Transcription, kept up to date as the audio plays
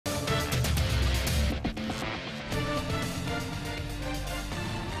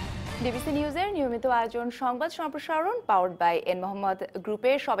DBC নিউজের নিয়মিত আয়োজন সংবাদ সম্প্রসারণ পাওয়ার্ড বাই এন মোহাম্মদ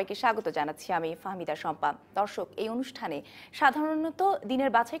গ্রুপের সবাইকে স্বাগত জানাচ্ছি আমি ফাহমিদা শম্পা। দর্শক, এই অনুষ্ঠানে সাধারণত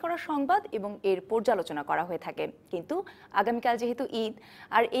দিনের বাছাই করা সংবাদ এবং এর পর্যালোচনা করা হয়ে থাকে, কিন্তু আগামীকাল যেহেতু ঈদ,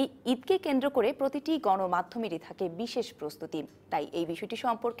 আর এই ঈদকে কেন্দ্র করে প্রতিটি গণমাধ্যমেরই থাকে বিশেষ প্রস্তুতি। তাই এই বিষয়টি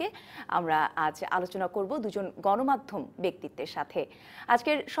সম্পর্কে আমরা আজ আলোচনা করব দুজন গণমাধ্যম ব্যক্তিত্বের সাথে।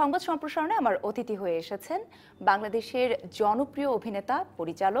 আজকের সংবাদ সম্প্রসারণে আমার অতিথি হয়ে এসেছেন বাংলাদেশের জনপ্রিয় অভিনেতা,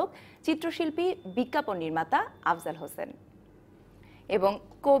 পরিচালক, চিত্রশিল্পী, বিজ্ঞাপন নির্মাতা আফজাল হোসেন এবং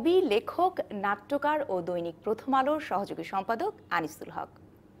কবি, লেখক, নাট্যকার ও দৈনিক প্রথম আলোর সহযোগী সম্পাদক আনিসুল হক।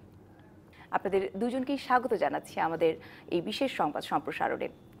 আপনাদের দুজনকেই স্বাগত জানাচ্ছি আমাদের এই বিশেষ সংবাদ সম্প্রসারণে।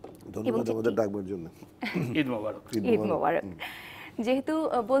 ধন্যবাদ আমাদের ডাকবার জন্য। ঈদ মোবারক। ঈদ মোবারক। যেহেতু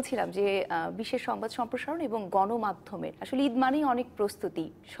বলছিলাম যে বিশেষ সংবাদ সম্প্রসারণ এবং গণমাধ্যমের আসলে ঈদ মানেই অনেক প্রস্তুতি,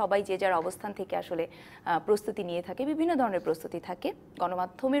 সবাই যে যার অবস্থান থেকে আসলে প্রস্তুতি নিয়ে থাকে, বিভিন্ন ধরনের প্রস্তুতি থাকে,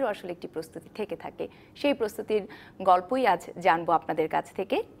 গণমাধ্যমেরও আসলে একটি প্রস্তুতি থেকে থাকে। সেই প্রস্তুতির গল্পই আজ জানবো আপনাদের কাছ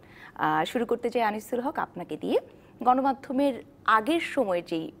থেকে। শুরু করতে চাই আনিসুল হক আপনাকে দিয়ে। গণমাধ্যমের আগের সময়ের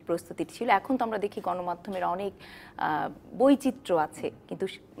যেই প্রস্তুতি ছিল, এখন তো আমরা দেখি গণমাধ্যমের অনেক বৈচিত্র্য আছে, কিন্তু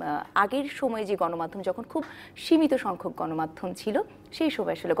আগের সময়ে যে গণমাধ্যম, যখন খুব সীমিত সংখ্যক গণমাধ্যম ছিল, সেই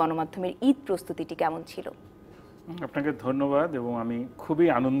সময় আসলে গণমাধ্যমের ঈদ প্রস্তুতিটি কেমন ছিল? আপনাকে ধন্যবাদ, এবং আমি খুবই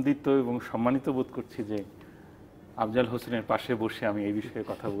আনন্দিত এবং সম্মানিত বোধ করছি যে আফজাল হোসেনের পাশে বসে আমি এই বিষয়ে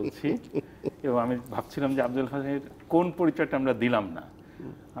কথা বলছি। এবং আমি ভাবছিলাম যে আফজাল হোসেনের কোন পরিচয়টা আমরা দিলাম না।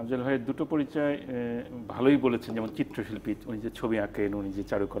 আফজাল ভাইয়ের দুটো পরিচয় ভালোই বলেছেন, যেমন চিত্রশিল্পী, উনি যে ছবি আঁকেন, উনি যে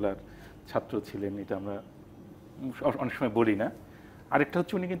চারুকলার ছাত্র ছিলেন, এটা আমরা অনেক সময় বলি না। আরেকটা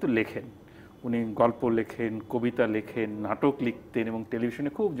হচ্ছে উনি কিন্তু লেখেন, উনি গল্প লেখেন, কবিতা লেখেন, নাটক লিখতেন, এবং টেলিভিশনে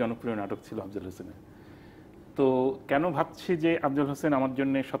খুব জনপ্রিয় নাটক ছিল আফজাল হোসেনের। তো কেন ভাবছি যে আফজাল হোসেন আমার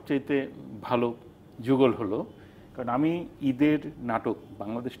জন্য সবচাইতে ভালো যুগল হলো, কারণ আমি ঈদের নাটক,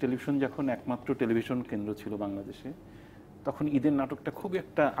 বাংলাদেশ টেলিভিশন যখন একমাত্র টেলিভিশন কেন্দ্র ছিল বাংলাদেশে, তখন ঈদের নাটকটা খুবই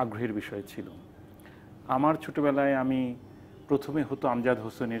একটা আগ্রহের বিষয় ছিল আমার। ছোটবেলায় আমি প্রথমে হতো আমজাদ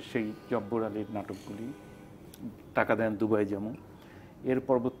হোসেনের সেই জব্বর আলীর নাটকগুলি, টাকা দেন দুবাই যেমন। এর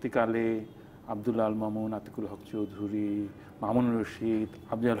পরবর্তীকালে আব্দুল আল মামুন, আতিকুল হক চৌধুরী, মামুন রশিদ,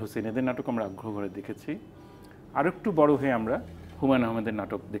 আফজাল হোসেন, এদের নাটক আমরা আগ্রহ করে দেখেছি। আর একটু বড় হয়ে আমরা হুমায়ুন আহমেদের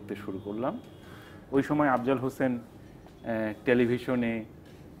নাটক দেখতে শুরু করলাম। ওই সময় আফজাল হোসেন টেলিভিশনে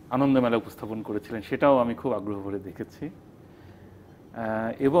আনন্দমেলা উপস্থাপন করেছিলেন, সেটাও আমি খুব আগ্রহ করে দেখেছি।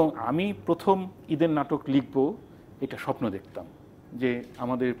 এবং আমি প্রথম ঈদের নাটক লিখব এটা স্বপ্ন দেখতাম, যে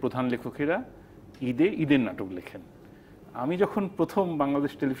আমাদের প্রধান লেখকেরা ঈদের নাটক লেখেন। আমি যখন প্রথম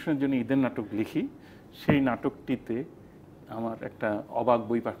বাংলাদেশ টেলিভিশনের জন্য ঈদের নাটক লিখি, সেই নাটকটিতে আমার একটা অবাক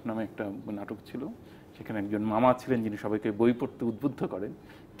বই পাঠ নামে একটা নাটক ছিল। সেখানে একজন মামা ছিলেন যিনি সবাইকে বই পড়তে উদ্বুদ্ধ করেন।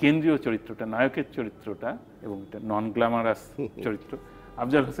 কেন্দ্রীয় চরিত্রটা, নায়কের চরিত্রটা এবং এটা নন গ্ল্যামারাস চরিত্র,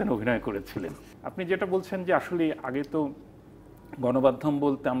 আফজাল হোসেন অভিনয় করেছিলেন। আপনি যেটা বলছেন যে আসলে আগে তো গণমাধ্যম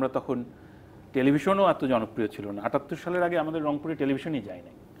বলতে আমরা তখন, টেলিভিশনও এত জনপ্রিয় ছিল না। ৭৮ সালের আগে আমাদের রংপুরে টেলিভিশনই যায়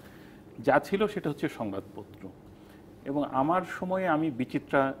নাই, যা ছিল সেটা হচ্ছে সংবাদপত্র। এবং আমার সময়ে আমি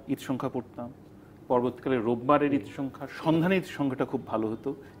বিচিত্রা ঈদ সংখ্যা পড়তাম, পরবর্তীকালে রোববারের ঈদ সংখ্যা, সন্ধানী ঈদ সংখ্যাটা খুব ভালো হতো,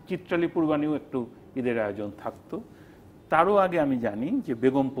 চিত্রালী পূর্বাণীও একটু ঈদের আয়োজন থাকতো। তারও আগে আমি জানি যে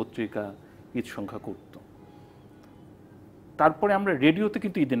বেগম পত্রিকা ঈদ সংখ্যা করত। তারপরে আমরা রেডিওতে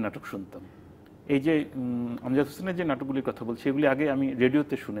কিন্তু ঈদের নাটক শুনতাম। এই যে আমজাদ হোসেনের যে নাটকগুলির কথা বলছি, এগুলি আগে আমি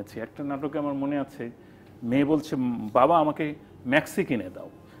রেডিওতে শুনেছি। একটা নাটকে আমার মনে আছে, মেয়ে বলছে, বাবা আমাকে ম্যাক্সি কিনে দাও,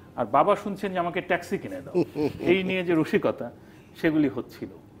 আর বাবা শুনছেন যে আমাকে ট্যাক্সি কিনে দাও। এই নিয়ে যে রসিকতা, সেগুলি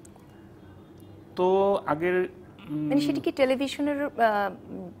হচ্ছিল। তো আগের সেটি কি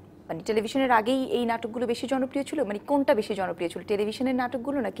টেলিভিশনের আগেই এই নাটকগুলো বেশি জনপ্রিয় ছিল? মানে কোনটা বেশি জনপ্রিয় ছিল, টেলিভিশনের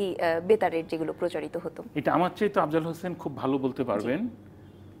নাটকগুলো নাকি বেতারের যেগুলো প্রচারিত হতো? এটা আমার চেয়ে তো আফজাল হোসেন খুব ভালো বলতে পারবেন,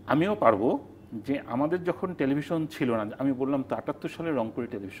 আমিও পারবো। যে আমাদের যখন টেলিভিশন ছিল না, আমি বললাম তো ৭৮ সালে রংপুরে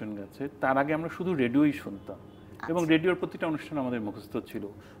টেলিভিশন গেছে, তার আগে আমরা শুধু রেডিওই শুনতাম। এবং রেডিওর প্রতিটা অনুষ্ঠান আমাদের মুখস্থ ছিল।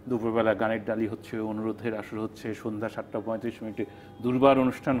 দুপুরবেলা গানের ডালি হচ্ছে, অনুরোধের আসর হচ্ছে, সন্ধ্যা ৭টা ৩৫ দুর্বার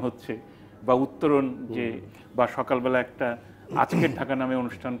অনুষ্ঠান হচ্ছে, বা উত্তরণ, যে বা সকালবেলা একটা আজকের ঢাকা নামে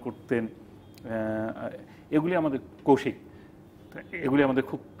অনুষ্ঠান করতেন। এগুলি আমাদের কৌশিক, এগুলি আমাদের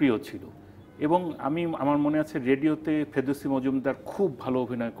খুব প্রিয় ছিল। এবং আমার মনে আছে রেডিওতে ফেরদৌসী মজুমদার খুব ভালো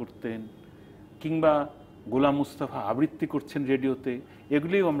অভিনয় করতেন, কিংবা গোলাম মুস্তাফা আবৃত্তি করছেন রেডিওতে।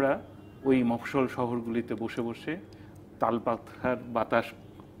 এগুলিও আমরা ওই মফস্বল শহরগুলিতে বসে বসে, তালপাখার বাতাস,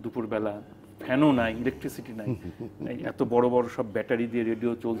 দুপুরবেলা, ফ্যানও নাই, ইলেকট্রিসিটি নাই, এত বড় বড় সব ব্যাটারি দিয়ে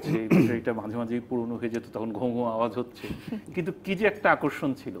রেডিও চলছে, ব্যাটারিটা মাঝে মাঝেই পুরনো হয়ে যেত, তখন ঘুম ঘুম আওয়াজ হচ্ছে, কিন্তু কি যে একটা আকর্ষণ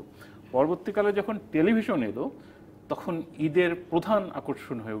ছিল। পরবর্তীকালে যখন টেলিভিশন এলো, তখন ঈদের প্রধান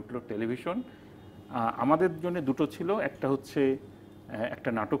আকর্ষণ হয়ে উঠলো টেলিভিশন। আমাদের জন্য দুটো ছিল, একটা হচ্ছে একটা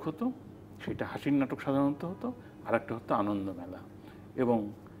নাটক হতো, সেটা হাসির নাটক সাধারণত হতো, আর একটা হতো আনন্দমেলা। এবং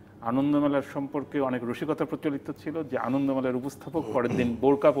আনন্দমেলার সম্পর্কে অনেক রসিকতা প্রচলিত ছিল যে আনন্দমেলার উপস্থাপক পরের দিন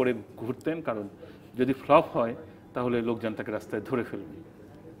বোরকা পরে ঘুরতেন, কারণ যদি ফ্লপ হয় তাহলে লোকজন তাকে রাস্তায় ধরে ফেলবে।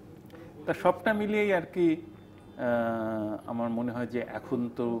 তা সবটা মিলিয়েই আর কি আমার মনে হয় যে এখন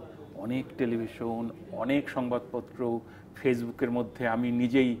তো অনেক টেলিভিশন, অনেক সংবাদপত্র, ফেসবুকের মধ্যে আমি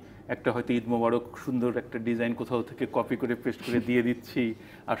নিজেই একটা হয়তো ঈদ মোবারক সুন্দর একটা ডিজাইন কোথাও থেকে কপি করে পেস্ট করে দিয়ে দিচ্ছি,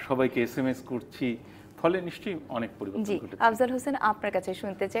 আর সবাইকে SMS করছি, ফলে নিশ্চয়ই অনেক পরিবর্তন ঘটেছে। আফজাল হোসেন, আপনার কাছে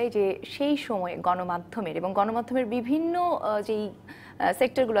শুনতে চাই যে সেই সময়ে গণমাধ্যমের এবং গণমাধ্যমের বিভিন্ন যেই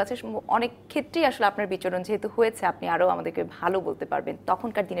সেক্টরগুলো আছে অনেক ক্ষেত্রেই আসলে আপনার বিচরণ যেহেতু হয়েছে, আপনি আরও আমাদেরকে ভালো বলতে পারবেন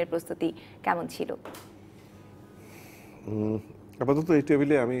তখনকার দিনের প্রস্তুতি কেমন ছিল? আপাতত এই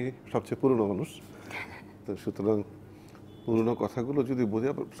টেবিলে আমি সবচেয়ে পুরনো মানুষ, তো সুতরাং পুরনো কথাগুলো যদি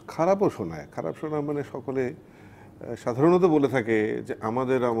বোঝা, খারাপও শোনায়। খারাপ শোনায় মানে সকলে সাধারণত বলে থাকে যে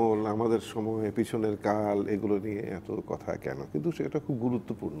আমাদের আমল, আমাদের সময়, পিছনের কাল, এগুলো নিয়ে এত কথা কেন, কিন্তু সেটা খুব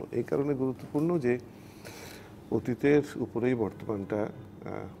গুরুত্বপূর্ণ। এই কারণে গুরুত্বপূর্ণ যে অতীতের উপরেই বর্তমানটা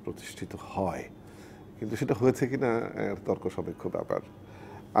প্রতিষ্ঠিত হয়, কিন্তু সেটা হয়েছে কিনা তর্ক সাপেক্ষ ব্যাপার।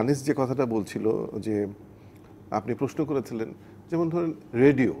 আনিস যে কথাটা বলছিল, যে আপনি প্রশ্ন করেছিলেন, যেমন ধরেন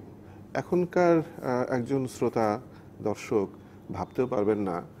রেডিও, এখনকার একজন শ্রোতা দর্শক ভাবতেও পারবেন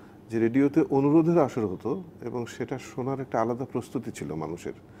না যে রেডিওতে অনুরোধের আসর হতো এবং সেটা শোনার একটা আলাদা প্রস্তুতি ছিল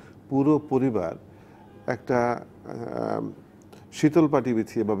মানুষের। পুরো পরিবার একটা শীতল পাটি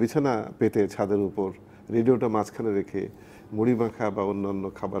বিছিয়ে বা বিছানা পেতে ছাদের উপর রেডিওটা মাঝখানে রেখে মুড়ি মাখা বা অন্যান্য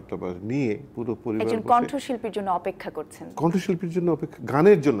খাবার টাবার নিয়ে পুরো পরিবার একজন কণ্ঠশিল্পীর জন্য অপেক্ষা করছেন, কণ্ঠশিল্পীর জন্য অপেক্ষা,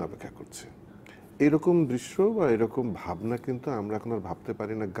 গানের জন্য অপেক্ষা করছে। এরকম দৃশ্য বা এরকম ভাবনা কিন্তু আমরা এখন আর ভাবতে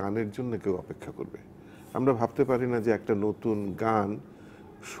পারি না গানের জন্য কেউ অপেক্ষা করবে। আমরা ভাবতে পারি না যে একটা নতুন গান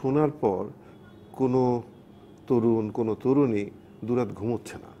শোনার পর কোনো তরুণ, কোনো তরুণী দুরাত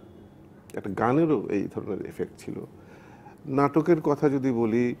ঘুমোচ্ছে না। একটা গানেরও এই ধরনের এফেক্ট ছিল। নাটকের কথা যদি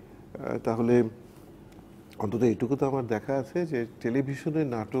বলি তাহলে অন্তত এইটুকু তো আমার দেখা আছে যে টেলিভিশনে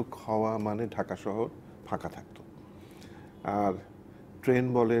নাটক হওয়া মানে ঢাকা শহর ফাঁকা থাকতো। আর ট্রেন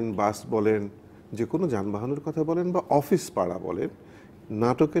বলেন, বাস বলেন, যে কোনো যানবাহনের কথা বলেন বা অফিস পাড়া বলেন,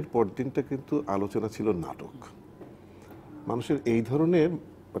 নাটকের পরদিনটা কিন্তু আলোচনা ছিল নাটক। মানুষের এই ধরনের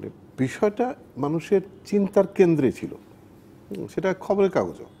মানে বিষয়টা মানুষের চিন্তার কেন্দ্রে ছিল। সেটা খবরের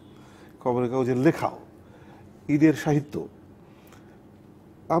কাগজের লেখাও, ঈদের সাহিত্য।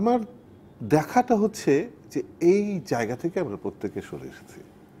 আমার দেখাটা হচ্ছে যে এই জায়গা থেকে আমরা প্রত্যেকে সরে এসেছি।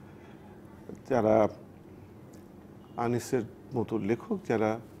 যারা আনিসের মতো লেখক,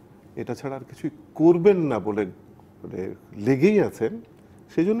 যারা এটা ছাড়া আর কিছুই করবেন না বলে মানে লেগেই আছেন,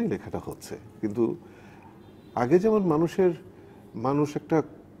 সেজন্যই লেখাটা হচ্ছে। কিন্তু আগে যেমন মানুষ একটা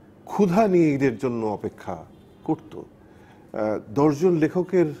ক্ষুধা নিয়ে ঈদের জন্য অপেক্ষা করত, 10 জন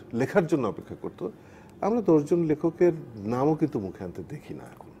লেখকের লেখার জন্য অপেক্ষা করত, আমরা 10 জন লেখকের নামও কিন্তু মুখে আনতে দেখি না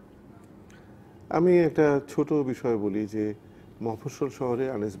এখন। আমি একটা ছোট বিষয় বলি যে মফস্বল শহরে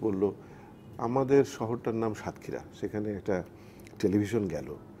আনিস বলল আমাদের শহরটার নাম সাতক্ষীরা, সেখানে একটা টেলিভিশন গেল।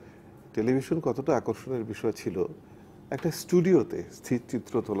 টেলিভিশন কতটা আকর্ষণের বিষয় ছিল, একটা স্টুডিওতে স্থির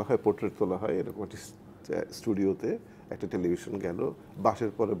চিত্র তোলা হয়, পোর্ট্রেট তোলা হয়, এরকম একটি স্টুডিওতে একটা টেলিভিশন গেল,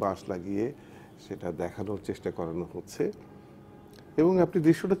 বাঁশের পরে বাঁশ লাগিয়ে সেটা দেখানোর চেষ্টা করানো হচ্ছে। এবং আপনি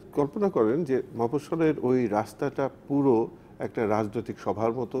দৃশ্যটা কল্পনা করেন যে মফস্বলের ওই রাস্তাটা পুরো একটা রাজনৈতিক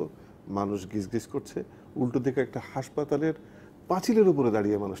সভার মতো, মানুষ গিজগিজ করছে, উল্টো দিকে একটা হাসপাতালের পাঁচিলের উপরে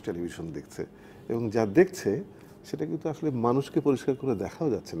দাঁড়িয়ে মানুষ টেলিভিশন দেখছে, এবং যা দেখছে সেটা কিন্তু আসলে মানুষকে পরিষ্কার করে দেখাও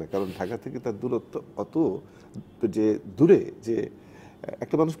যাচ্ছে না, কারণ ঢাকা থেকে তার দূরত্ব অত যে দূরে যে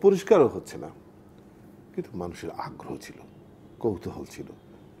একটা মানুষ পরিষ্কারও হচ্ছে না। কিন্তু মানুষের আগ্রহ ছিল, কৌতূহল ছিল,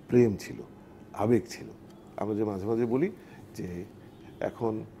 প্রেম ছিল, আবেগ ছিল। আমরা যে মাঝে মাঝে বলি যে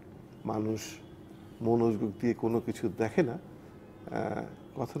এখন মানুষ মনোযোগ দিয়ে কোনো কিছু দেখে না,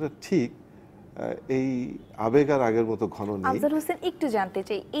 কথাটা ঠিক। এই আবেগ আর আগের মতো ঘন নেই। আফজাল হোসেন, একটু জানতে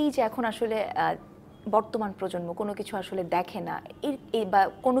চাই, এই যে এখন আসলে বর্তমান প্রজন্ম কোনো কিছু আসলে দেখে না, এর বা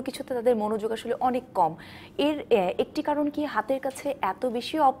কোনো কিছুতে তাদের মনোযোগ আসলে অনেক কম, এর একটি কারণ কি হাতের কাছে এত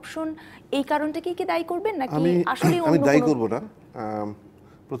বেশি অপশন, এই কারণটাকে কি দায়ী করবেন নাকি আসলে আমি দায়ী করব না।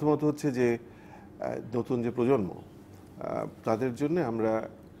 প্রথমত হচ্ছে যে নতুন যে প্রজন্ম, তাদের জন্য আমরা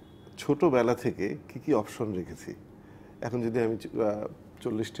ছোটবেলা থেকে কি কি অপশন রেখেছি। এখন যদি আমি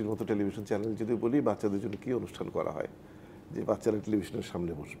 40টির মতো টেলিভিশন চ্যানেল যদি বলি, বাচ্চাদের জন্য কি অনুষ্ঠান করা হয় যে বাচ্চারা টেলিভিশনের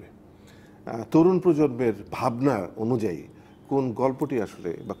সামনে বসবে, তরুণ প্রজন্মের ভাবনা অনুযায়ী কোন গল্পটি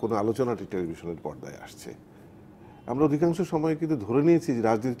আসলে বা কোন আলোচনাটি টেলিভিশনের পর্দায় আসছে। আমরা অধিকাংশ সময় কিন্তু ধরে নিয়েছি যে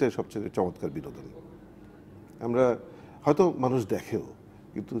রাজনীতিটাই সবচেয়ে চমৎকার বিনোদন। আমরা হয়তো মানুষ দেখেও,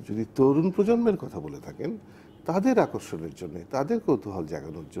 কিন্তু যদি তরুণ প্রজন্মের কথা বলে থাকেন তাদের আকর্ষণের জন্য, তাদের কৌতূহল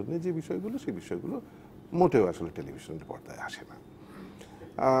জাগানোর জন্য যে বিষয়গুলো, সেই বিষয়গুলো মোটেও আসলে টেলিভিশনের পর্দায় আসে না।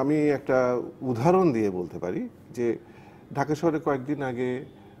 আমি একটা উদাহরণ দিয়ে বলতে পারি যে ঢাকা শহরে কয়েকদিন আগে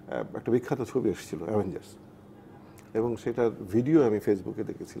একটা বিখ্যাত ছবি এসেছিল অ্যাভেঞ্জার্স, এবং সেটার ভিডিও আমি ফেসবুকে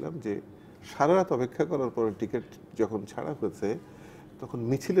দেখেছিলাম যে সারা রাত অপেক্ষা করার পর টিকিট যখন ছাড়া হয়েছে তখন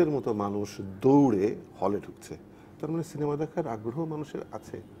মিছিলের মতো মানুষ দৌড়ে হলে ঢুকছে। তার মানে সিনেমা দেখার আগ্রহ মানুষের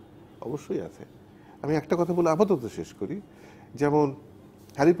আছে, অবশ্যই আছে। আমি একটা কথা বলে আপাতত শেষ করি, যেমন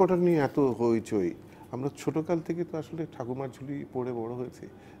হ্যারি পটার নিয়ে এত হইচই, আমরা ছোটকাল থেকে তো আসলে ঠাকুমার ঝুলি পড়ে বড় হয়েছি,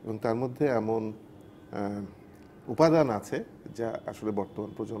 এবং তার মধ্যে এমন উপাদান আছে যা আসলে বর্তমান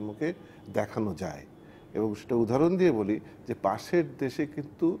প্রজন্মকে দেখানো যায়। এবং সেটা উদাহরণ দিয়ে বলি যে পাশের দেশে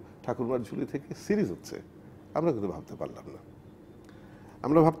কিন্তু ঠাকুরমার ঝুলি থেকে সিরিজ হচ্ছে, আমরা কিন্তু ভাবতে পারলাম না।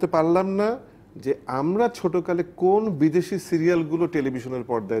 আমরা ভাবতে পারলাম না যে আমরা ছোটকালে কোন বিদেশি সিরিয়ালগুলো টেলিভিশনের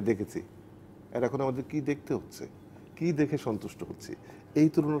পর্দায় দেখেছি, আর এখন আমাদের কি দেখতে হচ্ছে, কি দেখে সন্তুষ্ট হচ্ছি, এই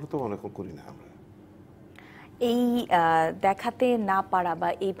তুলনাটা তো অনেক করি না আমরা। এই দেখাতে না পারা বা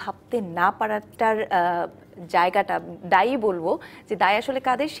এই ভাবতে না পারাটার জায়গাটা দায়ী বলবো, যে দায় আসলে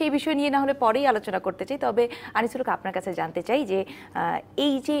কাদের সেই বিষয় নিয়ে না হলে পরেই আলোচনা করতে চাই। তবে আনিসুল হক, আপনার কাছে জানতে চাই যে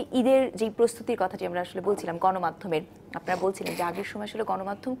এই যে ঈদের যে প্রস্তুতির কথা যে আমরা আসলে বলছিলাম গণমাধ্যমের, আপনারা বলছিলেন যে আগের সময় আসলে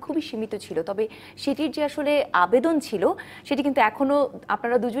গণমাধ্যম খুবই সীমিত ছিল, তবে সেটির যে আসলে আবেদন ছিল সেটি কিন্তু এখনো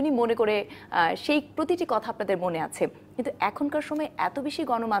আপনারা দুজনই মনে করে সেই প্রতিটি কথা আপনাদের মনে আছে। কিন্তু এখনকার সময় এত বেশি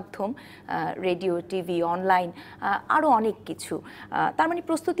গণমাধ্যম, রেডিও, টিভি, অনলাইন, আরও অনেক কিছু, তার মানে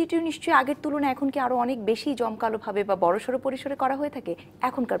প্রস্তুতিটিও নিশ্চয়ই আগের তুলনায় এখন কি আরও অনেক বেশি জমকালোভাবে বা বড়সড় পরিসরে করা হয়ে থাকে?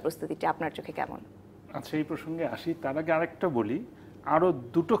 এখনকার প্রস্তুতিটা আপনার চোখে কেমন? আচ্ছা, এই প্রসঙ্গে আসি। তার আগে আরেকটা বলি, আরও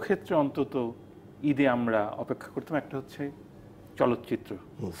দুটো ক্ষেত্রে অন্তত ঈদে আমরা অপেক্ষা করতাম। একটা হচ্ছে চলচ্চিত্র,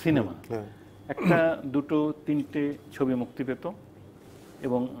 সিনেমা, একটা দুটো তিনটে ছবি মুক্তি পেত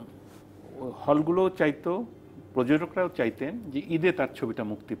এবং হলগুলোও চাইতো, প্রযোজকরাও চাইতেন যে ঈদে তার ছবিটা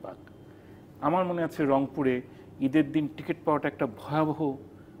মুক্তি পাক। আমার মনে আছে রংপুরে ঈদের দিন টিকিট পাওয়াটা একটা ভয়াবহ,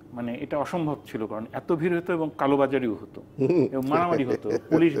 মানে এটা অসম্ভব ছিল, কারণ এত ভিড় হতো এবং কালোবাজারিও হতো এবং মারামারি হতো,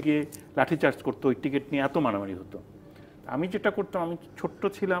 পুলিশ গিয়ে লাঠিচার্জ করতো ওই টিকিট নিয়ে, এত মারামারি হতো। আমি যেটা করতাম, আমি ছোট্ট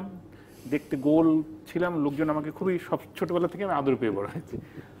ছিলাম, দেখতে গোল ছিলাম, লোকজন আমাকে খুবই সব ছোটবেলা থেকে আমি আদর পেয়ে বড় হয়েছি।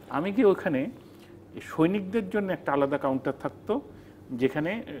 আমি কি ওখানে সৈনিকদের জন্য একটা আলাদা কাউন্টার থাকতো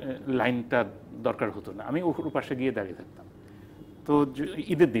যেখানে লাইনটা দরকার হতো না, আমি ওর পাশে গিয়ে দাঁড়িয়ে থাকতাম। তো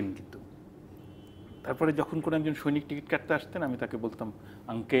ঈদের দিন কিন্তু তারপরে যখন কোনো একজন সৈনিক টিকিট কাটতে আসতেন, আমি তাকে বলতাম,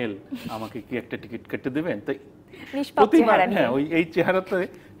 আঙ্কেল আমাকে কি একটা টিকিট কেটে দেবেন? তাই প্রতিবার হ্যাঁ ওই এই চেহারাতে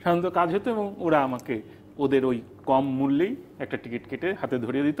সাধারণত কাজ হতো এবং ওরা আমাকে ওদের ওই কম মূল্যেই একটা টিকিট কেটে হাতে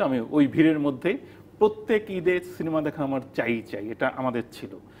ধরিয়ে দিত। আমি ওই ভিড়ের মধ্যে প্রত্যেক ঈদে সিনেমা দেখা আমার চাই, এটা আমাদের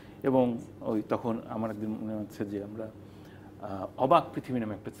ছিল। এবং ওই তখন আমার একদিন মনে হচ্ছে যে আমরা অবাক পৃথিবী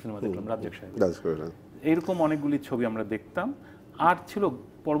নামে একটা সিনেমা দেখলাম, রাজ্জাক সাহেব, এরকম অনেকগুলি ছবি আমরা দেখতাম। আর ছিল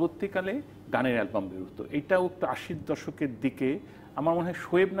পরবর্তীকালে গানের অ্যালবাম বের হতো, এটাও একটু 80-র দশকের দিকে। আমার মনে হয়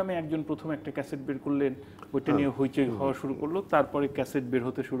শোয়েব নামে একজন প্রথম একটা ক্যাসেট বের করলেন, ওইটা নিয়ে হইচই হওয়া শুরু করলো। তারপরে ক্যাসেট বের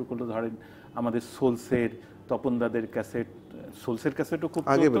হতে শুরু করলো, ধরেন আমাদের সোলসের, তপনদাদের ক্যাসেট, সোলসের ক্যাসেটও খুব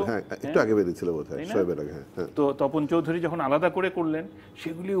একটু আগে বেরিয়েছিল বোধহয় শোয়েবের আগে। তো তপন চৌধুরী যখন আলাদা করে করলেন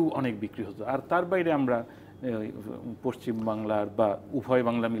সেগুলিও অনেক বিক্রি হতো। আর তার বাইরে আমরা পশ্চিম বাংলার বা উভয়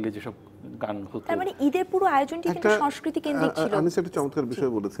বাংলা মিলে যেসব গান হতো, তার মানে ঈদের পুরো আয়োজনটি কিন্তু সংস্কৃতি কেন্দ্রিক ছিল। আমি একটা চমৎকার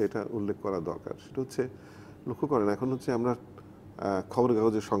বিষয় বলেছে, এটা উল্লেখ করা দরকার। সেটা হচ্ছে, লক্ষ্য করেন এখন হচ্ছে আমরা খবরের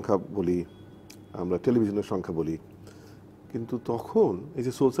কাগজের সংখ্যা বলি, আমরা টেলিভিশনের সংখ্যা বলি, কিন্তু তখন এই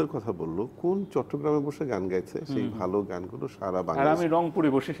যে সোলসের কথা বললো, কোন চট্টগ্রামে বসে গান গাইছে, সেই ভালো গানগুলো সারা বাংলা, আর আমি রংপুরে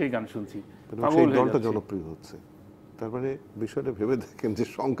বসে সেই গান শুনছি, সেই দলটা জনপ্রিয় হচ্ছে। তার মানে বিষয়টা ভেবে দেখেন যে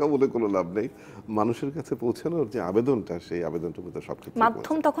সংখ্যা বলে কোনো লাভ নেই, মানুষের কাছে পৌঁছানোর যে আবেদনটা, সেই আবেদনটা বোধহয় সব ক্ষেত্রে।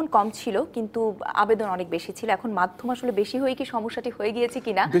 মাধ্যম তখন কম ছিল কিন্তু আবেদন অনেক বেশি ছিল। এখন মাধ্যম আসলে বেশি হয়ে কি সমস্যাটি হয়ে গিয়েছে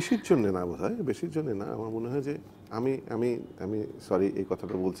কিনা? বেশির জন্য না বোধহয়, বেশির জন্য না। আমার মনে হয় যে আমি আমি আমি সরি এই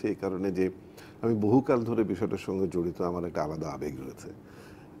কথাটা বলছি এই কারণে যে আমি বহুকাল ধরে বিষয়টার সঙ্গে জড়িত, আমার একটা আলাদা আবেগ রয়েছে।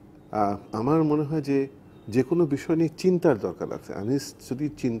 আমার মনে হয় যে যে কোনো বিষয় নিয়ে চিন্তার দরকার আছে। আনিস যদি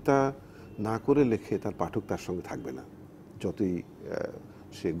চিন্তা না করে লেখে, তার পাঠক তার সঙ্গে থাকবে না, যতই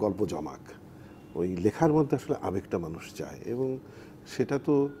সে গল্প জমাক। ওই লেখার মধ্যে আসলে আবেগটা মানুষ চায়, এবং সেটা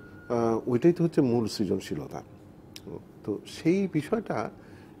তো ওইটাই তো হচ্ছে মূল সৃজনশীলতা। তো সেই বিষয়টা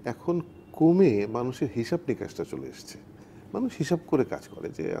এখন কমে মানুষের হিসাব নিকাশটা চলে এসছে। মানুষ হিসাব করে কাজ করে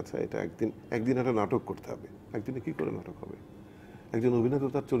যে আচ্ছা এটা একদিন একটা নাটক করতে হবে, একদিনে কি করে নাটক হবে? একজন অভিনেতা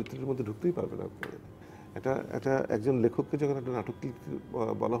তার চরিত্রের মধ্যে ঢুকতেই পারবে না। এটা একজন লেখককে যখন একটা নাটক লিখতে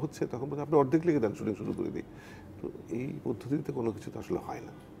বলা হচ্ছে, তখন বলতে আপনি অর্ধেক লিখে দেন, শুটিং শুরু করে দিই। তো এই পদ্ধতিতে কোনো কিছু তো আসলে হয়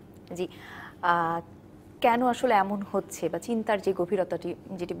না। জি, কেন আসলে এমন হচ্ছে, বা চিন্তার যে গভীরতাটি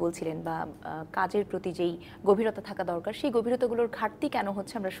যেটি বলছিলেন, বা কাজের প্রতি যেই গভীরতা থাকা দরকার, সেই গভীরতাগুলোর ঘাটতি কেন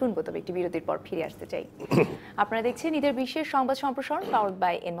হচ্ছে আমরা শুনবো, তবে একটি বিরতির পর ফিরে আসতে চাই। আপনারা দেখছেন ঈদের বিশেষ সংবাদ সম্প্রসারণ powered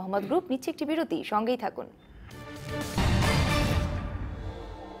by N Mohammad group. নিচ্ছে একটি বিরতি, সঙ্গেই থাকুন।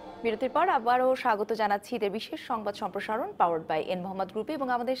 বিরতির পর আবারও স্বাগত জানাচ্ছি ঈদের বিশেষ সংবাদ সম্প্রসারণ পাওয়ার্ড বাই এন মোহাম্মদ গ্রুপে, এবং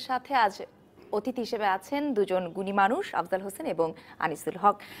আমাদের সাথে আজ অতিথি হিসেবে আছেন দুজন গুণী মানুষ, আফজাল হোসেন এবং আনিসুল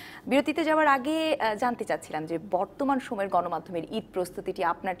হক। বিরতিতে যাওয়ার আগে জানতে চাচ্ছিলাম যে বর্তমান সময়ের গণমাধ্যমের ঈদ প্রস্তুতিটি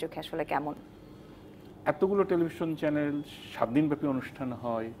আপনার চোখে আসলে কেমন? এতগুলো টেলিভিশন চ্যানেল, 7 দিনব্যাপী অনুষ্ঠান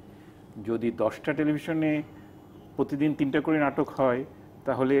হয়, যদি 10টা টেলিভিশনে প্রতিদিন 3টা করে নাটক হয়,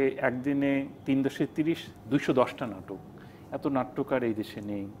 তাহলে একদিনে 3×30 210টা নাটক। এত নাট্যকার এই দেশে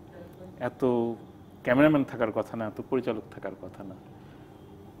নেই, এত ক্যামেরাম্যান থাকার কথা না, এত পরিচালক থাকার কথা না।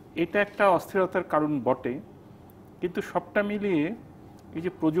 এটা একটা অস্থিরতার কারণ বটে, কিন্তু সবটা মিলিয়ে এই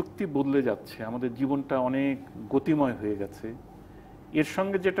যে প্রযুক্তি বদলে যাচ্ছে, আমাদের জীবনটা অনেক গতিময় হয়ে গেছে। এর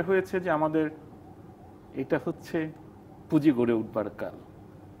সঙ্গে যেটা হয়েছে যে আমাদের এটা হচ্ছে পুঁজি গড়ে উঠবার কাল।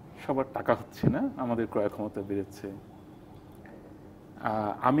 সবার টাকা হচ্ছে না, আমাদের ক্রয় ক্ষমতা বেড়েছে।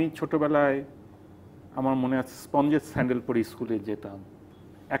 আমি ছোটবেলায় আমার মনে আছে স্পঞ্জের স্যান্ডেল পরে স্কুলে যেতাম,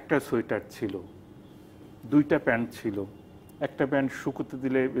 একটা সোয়েটার ছিল, 2টা প্যান্ট ছিল, একটা প্যান্ট শুকোতে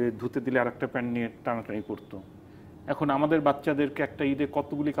দিলে ধুতে দিলে আর একটা প্যান্ট নিয়ে টানাটানি করতো। এখন আমাদের বাচ্চাদেরকে একটা ঈদে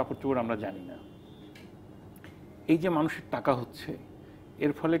কতগুলি কাপড় চোপড় আমরা জানি না। এই যে মানুষের টাকা হচ্ছে,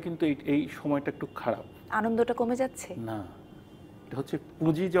 এর ফলে কিন্তু এই সময়টা একটু খারাপ। আনন্দটা কমে যাচ্ছে না, এটা হচ্ছে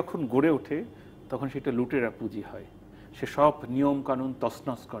পুঁজি যখন গড়ে ওঠে তখন সেটা লুটেরা পুঁজি হয়, সে সব নিয়ম কানুন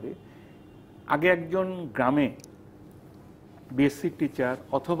তছনছ করে। আগে একজন গ্রামে বিএসসি টিচার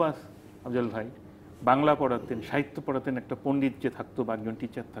অথবা আফজাল ভাই বাংলা পড়াতেন, সাহিত্য পড়াতেন, একটা পণ্ডিত যে থাকতো বা একজন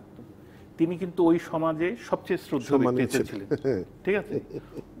টিচার থাকতো, তিনি কিন্তু ওই সমাজে সবচেয়ে শ্রদ্ধেয় ব্যক্তি ছিলেন। ঠিক আছে,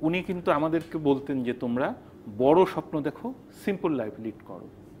 উনি কিন্তু আমাদেরকে বলতেন যে তোমরা বড় স্বপ্ন দেখো, সিম্পল লাইফ লিড করো।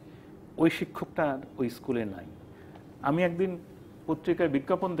 ওই শিক্ষকটা আর ওই স্কুলে নাই। আমি একদিন পত্রিকায়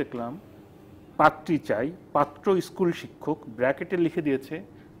বিজ্ঞাপন দেখলাম, পাত্রী চাই, পাত্র স্কুল শিক্ষক, ব্র্যাকেটে লিখে দিয়েছে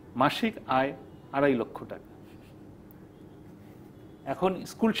মাসিক আয় 2.5 লক্ষ টাকা। এখন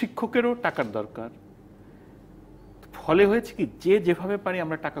স্কুল শিক্ষকেরও টাকার দরকার। ফলে হয়েছে কি, যে যেভাবে পারি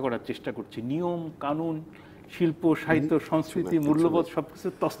আমরা টাকা করার চেষ্টা করছি, নিয়ম কানুন, শিল্প সাহিত্য সংস্কৃতি মূল্যবোধ সবকিছু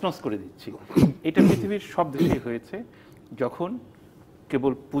তছনছ করে দিচ্ছি। এটা পৃথিবীর সব দেশেই হয়েছে। যখন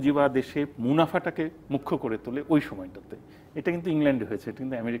কেবল পুঁজিবাদ দেশে মুনাফাটাকে মুখ্য করে তোলে ওই সময়টাতে, এটা কিন্তু ইংল্যান্ডে হয়েছে, এটা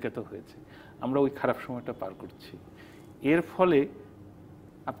কিন্তু আমেরিকাতেও হয়েছে। আমরা ওই খারাপ সময়টা পার করছি। এর ফলে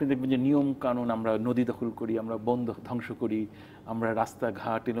আপনি দেখবেন যে নিয়ম কানুন, আমরা নদী দখল করি, আমরা বন ধ্বংস করি, আমরা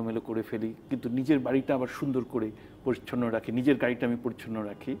রাস্তাঘাট এলোমেলো করে ফেলি, কিন্তু নিজের বাড়িটা আবার সুন্দর করে পরিচ্ছন্ন রাখি, নিজের গাড়িটা আমি পরিচ্ছন্ন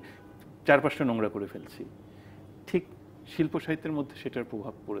রাখি, চারপাশটা নোংরা করে ফেলছি। ঠিক শিল্প সাহিত্যের মধ্যে সেটার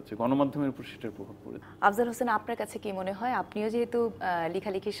প্রভাব পড়েছে, গণমাধ্যমের উপর সেটার প্রভাব পড়েছে। আফজাল হোসেন, আপনার কাছে কি মনে হয়, আপনিও যেহেতু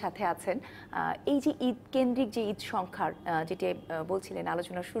লেখালেখির সাথে আছেন, এই যে ঈদ কেন্দ্রিক যে ঈদ সংখ্যার যেটি বলছিলেন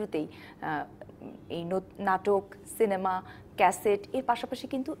আলোচনার শুরুতেই, এই নাটক, সিনেমা, ক্যাসেট, এর পাশাপাশি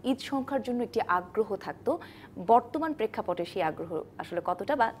কিন্তু ঈদ সংখ্যার জন্য একটি আগ্রহ থাকতো, বর্তমান প্রেক্ষাপটে সেই আগ্রহ আসলে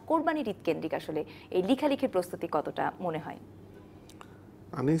কতটা, বা কোরবানির ঈদ কেন্দ্রিক আসলে এই লেখালেখির প্রস্তুতি কতটা মনে হয়?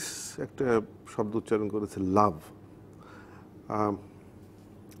 আনিস একটা শব্দ উচ্চারণ করেছে, লাভ।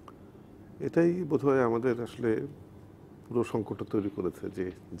 এটাই বোধহয় আমাদের আসলে পুরো সংকটটা তৈরি করেছে, যে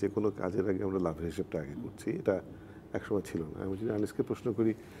যে কোনো কাজের আগে আমরা লাভের হিসেবটা আগে করছি। এটা একসময় ছিল না। আমি যদি আনিসকে প্রশ্ন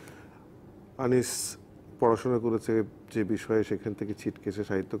করি, আনিস পড়াশোনা করেছে যে বিষয়ে, সেখান থেকে ছিটকে সে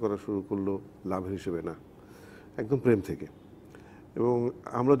সাহিত্য করা শুরু করলো লাভের হিসেবে না, একদম প্রেম থেকে। এবং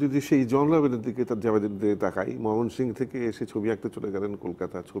আমরা যদি সেই জন লাভের দিকে তার জাভেদের দিকে তাকাই, ময়মনসিংহ থেকে এসে ছবি আঁকতে চলে গেলেন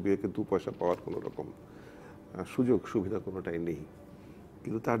কলকাতা, ছবি এঁকে 2 পয়সা পাওয়ার কোনো রকম সুযোগ সুবিধা কোনোটাই নেই,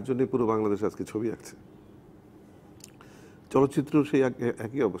 কিন্তু তার জন্যে পুরো বাংলাদেশ আজকে ছবি আঁকছে। চলচ্চিত্র সেই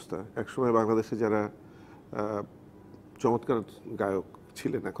একই অবস্থা। একসময় বাংলাদেশে যারা চমৎকার গায়ক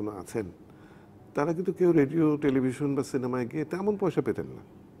ছিলেন, এখনো আছেন, তারা কিন্তু কেউ রেডিও, টেলিভিশন বা সিনেমায় গিয়ে তেমন পয়সা পেতেন না,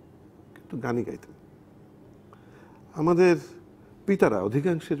 কিন্তু গানই গাইতেন। আমাদের পিতারা,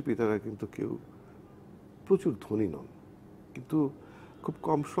 অধিকাংশের পিতারা কিন্তু কেউ প্রচুর ধনী নন, কিন্তু খুব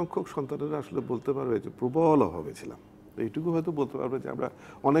কম সংখ্যক সন্তানেরা আসলে বলতে পারবে যে প্রবল অভাবে ছিলাম। এইটুকু হয়তো বলতে পারবে যে আমরা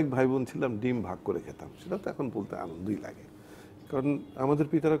অনেক ভাই বোন ছিলাম, ডিম ভাগ করে খেতাম। সেটা তো এখন বলতে আনন্দই লাগে, কারণ আমাদের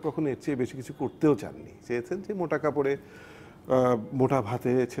পিতারা কখনো এর চেয়ে বেশি কিছু করতেও চাননি। চেয়েছেন যে মোটা কাপড়ে, মোটা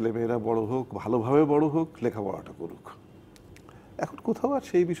ভাতে ছেলেমেয়েরা বড় হোক, ভালোভাবে বড় হোক, লেখাপড়াটা করুক। এখন কোথাও আর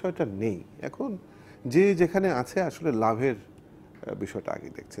সেই বিষয়টা নেই। এখন যে যেখানে আছে আসলে লাভের বিষয়টা আগে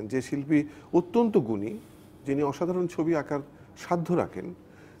দেখছেন। যে শিল্পী অত্যন্ত গুণী, যিনি অসাধারণ ছবি আঁকার সাধ্য রাখেন,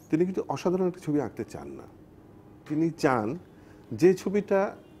 তিনি কিন্তু অসাধারণ একটা ছবি আঁকতে চান না। তিনি চান যে ছবিটা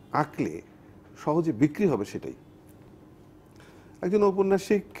আঁকলে সহজে বিক্রি হবে সেটাই। একজন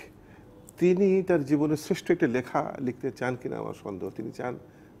ঔপন্যাসিক তিনি তার জীবনের শ্রেষ্ঠ একটা লেখা লিখতে চান কিনা আমার সন্দেহ। তিনি চান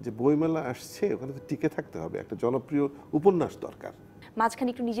যে বইমেলা আসছে, ওখানে তো টিকে থাকতে হবে, একটা জনপ্রিয় উপন্যাস দরকার। মাঝখানে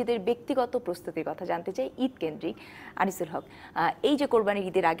একটু নিজেদের ব্যক্তিগত প্রস্তুতির কথা জানতে চাই, ঈদ কেন্দ্রিক। আনিসুল হক, এই যে কোরবানির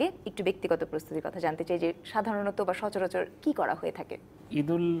ঈদের আগে একটু ব্যক্তিগত প্রস্তুতির কথা জানতে চাই, যে সাধারণত বা সচরাচর কি করা হয়ে থাকে?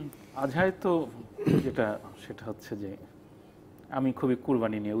 ঈদুল আজহায় তো যেটা সেটা হচ্ছে যে আমি খুবই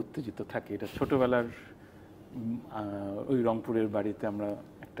কুরবানি নিয়ে উত্তেজিত থাকি। এটা ছোটবেলার ওই রংপুরের বাড়িতে আমরা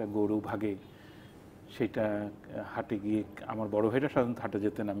একটা গরু ভাগে, সেটা হাটে গিয়ে আমার বড় ভাইরা সাধারণত হাটে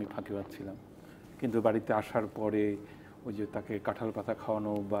যেতেন, আমি ফাঁকি পাচ্ছিলাম। কিন্তু বাড়িতে আসার পরে ওই যে তাকে কাঁঠাল পাতা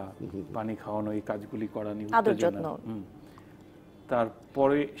খাওয়ানো বা পানি খাওয়ানো, এই কাজগুলি করা নিয়ে উত্তেজনা।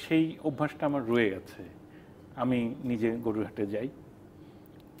 তারপরে সেই অভ্যাসটা আমার রয়ে গেছে। আমি নিজে গরুর হাটে যাই।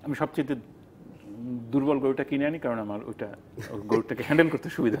 আমি সবচেয়ে দুর্বল গরুটা কিনে আনি, কারণ আমার ওইটা গরুটাকে হ্যান্ডেল করতে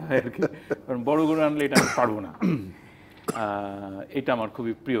সুবিধা হয় আর কি। কারণ বড় গরু আনলে এটা আমি পারবো না। এটা আমার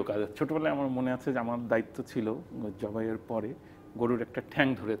খুবই প্রিয় কাজ। ছোটবেলায় আমার মনে আছে যে আমার দায়িত্ব ছিল জবাইয়ের পরে গরুর একটা ঠ্যাং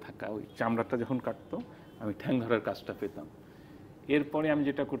ধরে থাকা। ওই চামড়াটা যখন কাটতো আমি ঠ্যাং ধরার কাজটা পেতাম। এরপরে আমি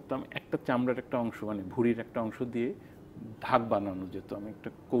যেটা করতাম, একটা চামড়ার একটা অংশ, মানে ভুঁড়ির একটা অংশ দিয়ে ঢাক বানানো যেত। আমি একটা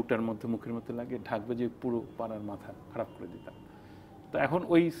কৌটার মধ্যে মুখের মধ্যে লাগিয়ে ঢাক বাজিয়ে পুরো পাড়ার মাথা খারাপ করে দিতাম। তো এখন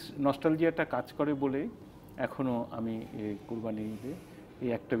ওই নস্টালজিয়াটা কাজ করে বলে এখনও আমি এই কোরবানি ঈদে এই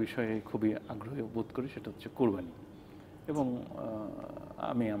একটা বিষয়ে খুবই আগ্রহ বোধ করি, সেটা হচ্ছে কোরবানি। এবং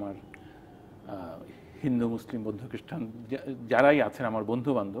আমি আমার হিন্দু, মুসলিম, বৌদ্ধ, খ্রিস্টান যারাই আছেন আমার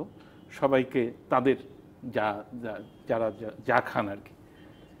বন্ধু বান্ধব, সবাইকে তাদের যারা যা খান আর কি,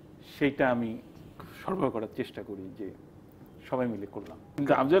 সেইটা আমি সরবরাহ করার চেষ্টা করি, যে সবাই মিলে করলাম।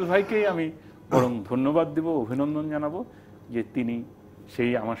 কিন্তু আফজাল ভাইকে আমি বরং ধন্যবাদ দেব, অভিনন্দন জানাবো যে তিনি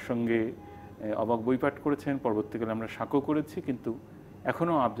সেই আমার সঙ্গে অবাক বইপাঠ করেছেন, পরবর্তীকালে আমরা সাক্ষ্য করেছি, কিন্তু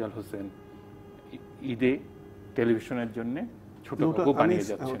এখনো আফজাল হোসেন ঈদে টেলিভিশনের জন্য ছোট গল্প বানিয়ে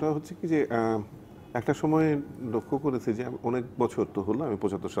যাচ্ছে। ওটা হচ্ছে কি যে একটা সময় লক্ষ্য করেছি যে অনেক বছর তো হলো, আমি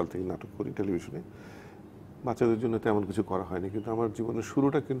 75 সাল থেকে নাটক করি টেলিভিশনে। বাচ্চাদের জন্য তেমন কিছু করা হয়নি, কিন্তু আমার জীবনের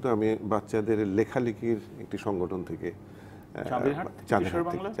শুরুটা কিন্তু আমি বাচ্চাদের লেখালেখির একটি সংগঠন থেকে,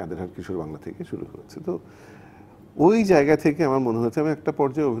 চাঁদেরহাট কিশোর বাংলা থেকে শুরু করেছে। তো ওই জায়গা থেকে আমার মনে হয়েছে, আমি একটা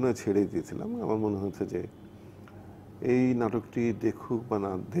পর্যায়ে অভিনয় ছেড়ে দিয়েছিলাম, আমার মনে হয়েছে যে এই নাটকটি দেখুক বা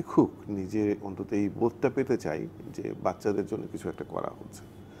না দেখুক, নিজে অন্তত এই বোধটা পেতে চাই যে বাচ্চাদের জন্য কিছু একটা করা হচ্ছে।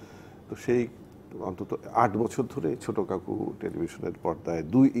 তো সেই অন্তত 8 বছর ধরে ছোট কাকু টেলিভিশনের পর্দায়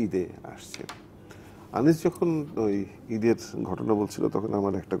 2 ঈদে আসছে। আনিস যখন ওই ঈদের ঘটনা বলছিল, তখন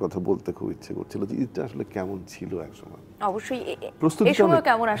আমার একটা কথা বলতে খুব ইচ্ছে করছিল যে ঈদটা আসলে কেমন ছিল এক সময়। অবশ্যই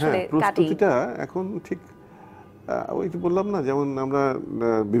প্রস্তুতিটা এখন ঠিক ওই তো বললাম না, যেমন আমরা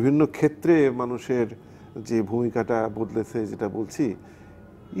বিভিন্ন ক্ষেত্রে মানুষের যে ভূমিকাটা বদলেছে যেটা বলছি,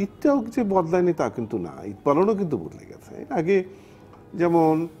 ঈদটাও যে বদলায়নি তা কিন্তু না, ঈদ পালনও কিন্তু বদলে গেছে। আগে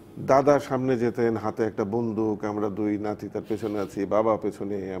যেমন দাদা সামনে যেতেন, হাতে একটা বন্দুক, আমরা 2 নাতি তার পেছনে আছি, বাবা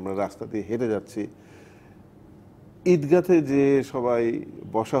পেছনে, আমরা রাস্তা দিয়ে হেঁটে যাচ্ছি। ঈদগাতে যে সবাই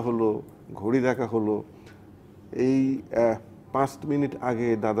বসা হলো, ঘড়ি দেখা হলো, এই 5 মিনিট আগে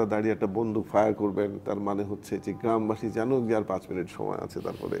দাদা দাঁড়িয়ে একটা বন্দুক ফায়ার করবেন, তার মানে হচ্ছে যে গ্রামবাসী জানুক যে আর 5 মিনিট সময় আছে,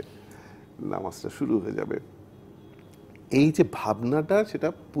 তারপরে নামাজটা শুরু হয়ে যাবে। এই যে ভাবনাটা, সেটা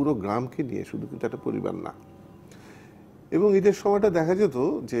পুরো গ্রামকে নিয়ে, শুধু কিন্তু একটা পরিবার না। এবং ঈদের সময়টা দেখা যেত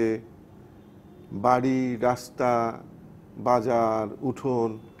যে বাড়ি, রাস্তা, বাজার, উঠোন,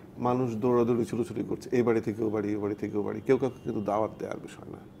 মানুষ দৌড়াদৌড়ি ছুটোছুটি করছে, এই বাড়ি থেকে ও বাড়ি, ও বাড়ি থেকে ও বাড়ি, কেউ কাউকে কিন্তু দাওয়াত দেওয়ার বিষয়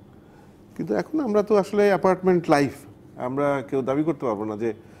না। কিন্তু এখন আমরা তো আসলে অ্যাপার্টমেন্ট লাইফ, আমরা কেউ দাবি করতে পারবো না যে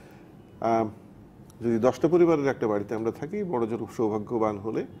যদি 10টা পরিবারের একটা বাড়িতে আমরা থাকি, বড় জোর সৌভাগ্যবান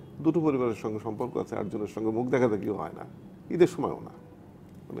হলে 2টো পরিবারের সঙ্গে সম্পর্ক আছে, 8 জনের সঙ্গে মুখ দেখাদেখিও হয় না, ঈদের সময়ও না।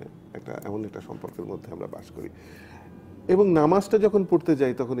 মানে এমন একটা সম্পর্কের মধ্যে আমরা বাস করি। এবং নামাজটা যখন পড়তে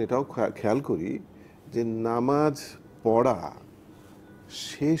যাই, তখন এটাও খেয়াল করি যে নামাজ পড়া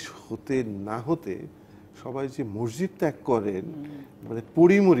শেষ হতে না হতে সবাই যে মসজিদ ত্যাগ করেন, মানে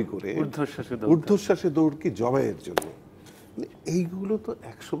পড়িমড়ি করে ঊর্ধ্বশ্বাসে দৌড় কি জবাইয়ের জন্য, এইগুলো তো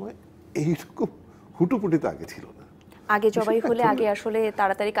একসময় এইরকম হুটোপুটিতে আগে ছিল না। আগে জবাই হলে আগে আসলে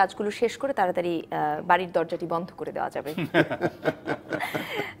তাড়াতাড়ি কাজগুলো শেষ করে তাড়াতাড়ি বাড়ির দরজাটি বন্ধ করে দেওয়া যাবে।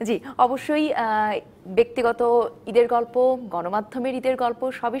 জি, অবশ্যই ব্যক্তিগত ঈদের গল্প, গণমাধ্যমের ঈদের গল্প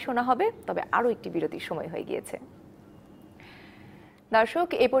সবই শোনা হবে, তবে আরো একটি বিরতির সময় হয়ে গিয়েছে। দর্শক,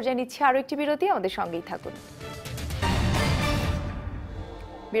 এই পর্যায়ে নিচ্ছে আরো একটি বিরতি, আমাদের সঙ্গেই থাকুন।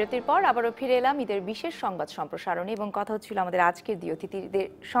 বিরতির পর আবারও ফিরে এলাম ঈদের বিশেষ সংবাদ সম্প্রসারণে, এবং কথা হচ্ছিল আমাদের আজকের দুই অতিথিদের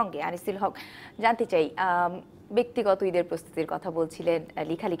সঙ্গে। আনিসুল হক, জানতে চাই, ব্যক্তিগত ঈদের প্রস্তুতির কথা বলছিলেন,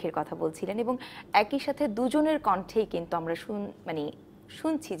 লেখালেখির কথা বলছিলেন, এবং একই সাথে দুজনের কণ্ঠেই কিন্তু আমরা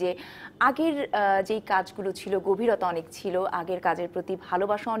শুনছি যে আগের যেই কাজগুলো ছিল গভীরতা অনেক ছিল, আগের কাজের প্রতি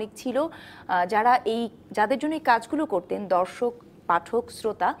ভালোবাসা অনেক ছিল, যাদের জন্য এই কাজগুলো করতেন দর্শক, পাঠক,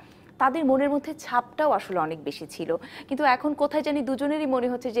 শ্রোতা, তাদের মনের মধ্যে ছাপটাও আসলে অনেক বেশি ছিল। কিন্তু এখন কোথায় জানি দুজনেরই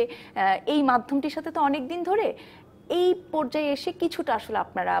মনে হচ্ছে যে এই মাধ্যমটির সাথে তো অনেক দিন ধরে, এই পর্যায়ে এসে কিছুটা আসলে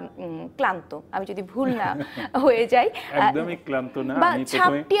আপনারা ক্লান্ত, আমি যদি ভুল না হয়ে যাই। একদমই ক্লান্ত না, আমি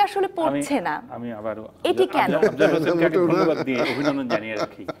ছাপটি আসলে পড়ছে না। আমি আবার এটি কেন? আফজাল হোসেনকে ধন্যবাদ দিয়ে অভিনন্দন জানিয়ে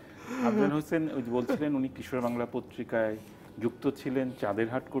রাখি। আফজাল হোসেন বলছিলেন উনি কিশোর বাংলা পত্রিকায় যুক্ত ছিলেন, চাঁদের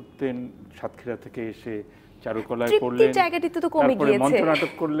হাট করতেন, সাতক্ষীরা থেকে এসে চারুকলায় পড়লেন, তারপরে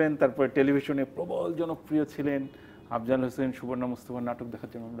মঞ্চনাটক করলেন, তারপরে টেলিভিশনে প্রবল জনপ্রিয় ছিলেন। আফজাল হোসেন, সুবর্ণা মুস্তফার নাটক দেখার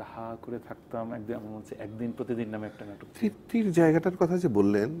জন্য আমরা হা করে থাকতাম। একদিন প্রতিদিন নামে একটা নাটক। তৃপ্তির জায়গাটার কথা যে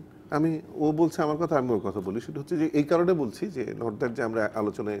বললেন, ও বলছে আমার কথা, আমি ওর কথা বলি। সেটা হচ্ছে যে এই কারণে বলছি যে নর্দার যে আমরা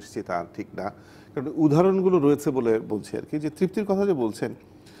আলোচনায় এসেছি তা ঠিক না, কারণ উদাহরণগুলো রয়েছে বলে বলছি আর কি। যে তৃপ্তির কথা যে বলছেন,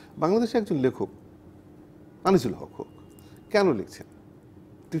 বাংলাদেশে একজন লেখক আনিসুল হক কেন লিখছেন,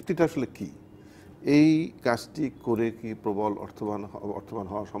 তৃপ্তিটা আসলে কি, এই কাজটি করে কি প্রবল অর্থবান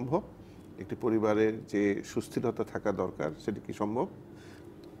হওয়া সম্ভব? একটি পরিবারের যে সুস্থিরতা থাকা দরকার সেটি কি সম্ভব?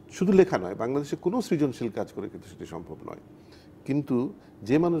 শুধু লেখা নয়, বাংলাদেশে কোনো সৃজনশীল কাজ করে কিন্তু সেটি সম্ভব নয়। কিন্তু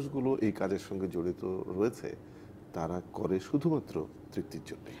যে মানুষগুলো এই কাজের সঙ্গে জড়িত রয়েছে তারা করে শুধুমাত্র তৃপ্তির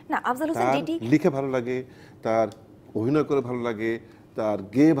জন্য। লিখে ভালো লাগে, তার অভিনয় করে ভালো লাগে, তার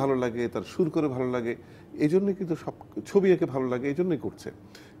গেয়ে ভালো লাগে, তার সুর করে ভালো লাগে, এই জন্যই কিন্তু সব ছবি এঁকে ভালো লাগে, এই জন্যই করছে।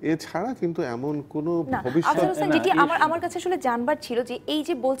 এছাড়া কিন্তু এমন কোনো ভবিষ্যৎ যেটি আমার কাছে আসলে জানবার ছিল যে এই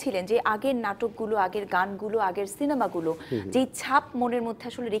যে বলছিলেন যে আগের নাটকগুলো, আগের গানগুলো, আগের সিনেমাগুলো যেই ছাপ মনের মধ্যে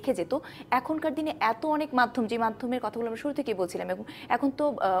আসলে রেখে যেত, এখনকার দিনে এত অনেক মাধ্যম, যে মাধ্যমের কথাগুলো আমরা শুরু থেকেই বলছিলাম, এখন তো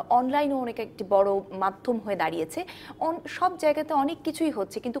অনলাইনও অনেক একটি বড় মাধ্যম হয়ে দাঁড়িয়েছে, সব জায়গাতে অনেক কিছুই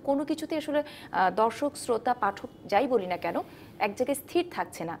হচ্ছে, কিন্তু কোনো কিছুতে আসলে দর্শক, শ্রোতা, পাঠক যাই বলি না কেন এক জায়গায় স্থির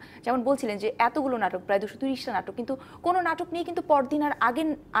থাকছে না। যেমন বলছিলেন যে এতগুলো নাটক, প্রায় 230টা নাটক, কিন্তু কোনো নাটক নিয়ে কিন্তু পরদিন আর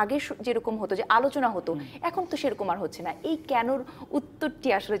আগে যেরকম হতো যে আলোচনা হতো, এখন তো সেরকম আর হচ্ছে না। এই কেনর উত্তরটি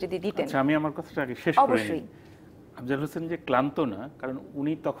আসলে যদি দিতেন। আমি আমার কথাটা আগে শেষ করে নিই। আফজাল হোসেন যে ক্লান্ত না, কারণ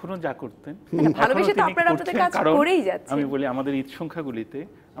উনি তখনও যা করতেন ভালোবেসে তো আপনারা আপনাদের কাজ করেই যাচ্ছেন। আমি বলি আমাদের ঈদ সংখ্যাগুলিতে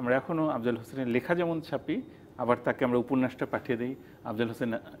আমরা এখনো আফজাল হোসেনের লেখা যেমন ছাপি, আবার তাকে আমরা উপন্যাসটা পাঠিয়ে দিই, আফজাল হোসেন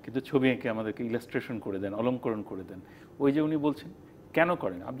কিন্তু ছবি এঁকে আমাদেরকে ইলাস্ট্রেশন করে দেন, অলঙ্করণ করে দেন। ওই যে উনি বলছেন কেন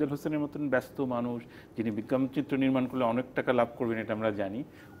করেন, আফজাল হোসেনের মতন ব্যস্ত মানুষ যিনি বিজ্ঞাপনচিত্র নির্মাণ করলে অনেক টাকা লাভ করবেন এটা আমরা জানি,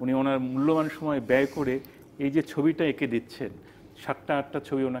 উনি ওনার মূল্যবান সময় ব্যয় করে এই যে ছবিটা এঁকে দিচ্ছেন, 7টা 8টা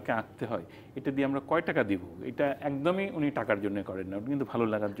ছবি ওনাকে আঁকতে হয়, এটা দিয়ে আমরা কয় টাকা দিব? এটা একদমই উনি টাকার জন্য করেন না, উনি কিন্তু ভালো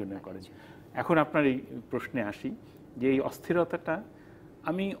লাগার জন্য করেন। এখন আপনার এই প্রশ্নে আসি যে এই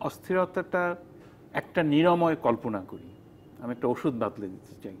অস্থিরতাটা একটা নিরাময় কল্পনা করি, আমি একটা ওষুধ বাতলে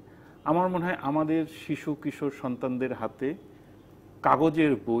দিতে চাই। আমার মনে হয় আমাদের শিশু কিশোর সন্তানদের হাতে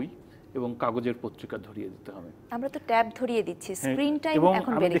কাগজের বই এবং কাগজের পত্রিকা ধরিয়ে দিতে হবে। আমরা তো ট্যাব ধরিয়ে দিচ্ছি, স্ক্রিন টাইম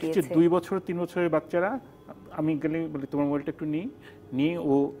এখন বেড়ে গিয়েছে। এবং আমি দেখছি 2 বছর 3 বছরের বাচ্চারা, আমি গেলে বলি তোমার মোবাইলটা একটু নিয়ে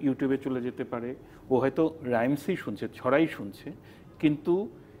ও ইউটিউবে চলে যেতে পারে, ও হয়তো রাইমসই শুনছে, ছড়াই শুনছে, কিন্তু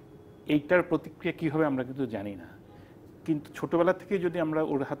এইটার প্রতিক্রিয়া কী হবে আমরা কিন্তু জানি না। কিন্তু ছোটবেলা থেকে যদি আমরা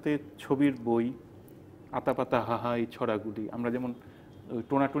ওর হাতে ছবির বই, আতাপাতা হাহা এই ছড়াগুলি, আমরা যেমন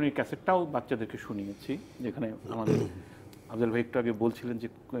টোনাটনির ক্যাসেটটাও বাচ্চাদেরকে শুনিয়েছি, যেখানে আমাদের আফজাল ভাই একটু আগে বলছিলেন যে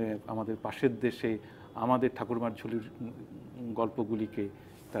আমাদের পাশের দেশে আমাদের ঠাকুরমার ঝুলির গল্পগুলিকে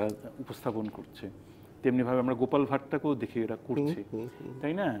তারা উপস্থাপন করছে, তেমনিভাবে আমরা গোপাল ভাটটাকেও দেখি এরা করছে,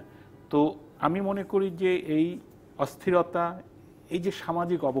 তাই না? তো আমি মনে করি যে এই অস্থিরতা, এই যে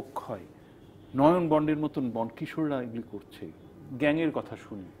সামাজিক অবক্ষয়, নয়ন বন্ডের মতন বন্ড কিশোররা এগুলি করছে, গ্যাংয়ের কথা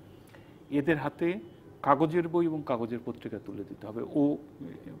শুনি, এদের হাতে কাগজের বই এবং কাগজের পত্রিকা তুলে দিতে হবে। ও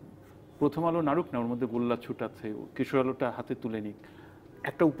প্রথম আলো নাড়ুক না, ওর মধ্যে গোল্লা ছুট আছে, কিশোর আলোটা হাতে তুলে নিক।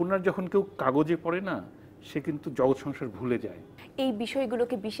 একটা উপন্যাস যখন কেউ কাগজে পড়ে না, সে কিন্তু জগৎ সংসার ভুলে যায়। এই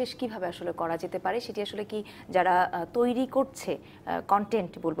বিষয়গুলোকে বিশেষ কিভাবে আসলে করা যেতে পারে, সেটি আসলে কি যারা তৈরি করছে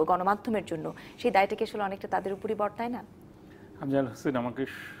কন্টেন্ট বলবো গণমাধ্যমের জন্য, সেই দায়টাকে আসলে অনেকটা তাদের উপরই বর্তায় না? আফজাল হোসেন আমাকে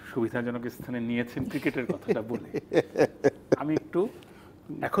সুবিধাজনক স্থানে নিয়েছেন ক্রিকেটের কথাটা বলে, আমি একটু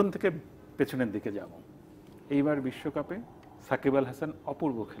এখন থেকে পেছনের দিকে যাব। এইবার বিশ্বকাপে সাকিব আল হাসান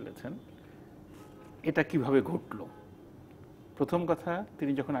অপূর্ব খেলেছেন, এটা কিভাবে ঘটলো? প্রথম কথা,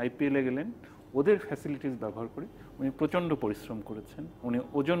 তিনি যখন আইপিএলে গেলেন ওদের ফ্যাসিলিটিস ব্যবহার করে উনি প্রচণ্ড পরিশ্রম করেছেন, উনি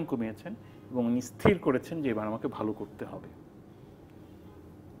ওজন কমিয়েছেন এবং উনি স্থির করেছেন যে এবার আমাকে ভালো করতে হবে।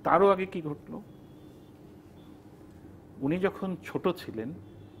 তারও আগে কি ঘটলো, উনি যখন ছোট ছিলেন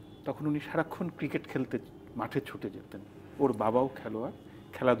তখন উনি সারাক্ষণ ক্রিকেট খেলতে মাঠে ছুটে যেতেন, ওর বাবাও খেলোয়াড়,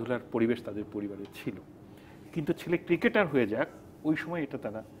 খেলাধুলার পরিবেশ তাদের পরিবারে ছিল, কিন্তু ছেলে ক্রিকেটার হয়ে যাক ওই সময় এটা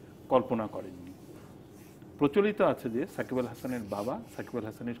তারা কল্পনা করেননি। প্রচলিত আছে যে সাকিব আল হাসানের বাবা সাকিব আল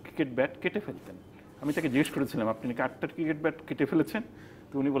হাসানের ক্রিকেট ব্যাট কেটে ফেলতেন। আমি তাকে জিজ্ঞেস করেছিলাম, আপনি নাকি 8টা ক্রিকেট ব্যাট কেটে ফেলেছেন?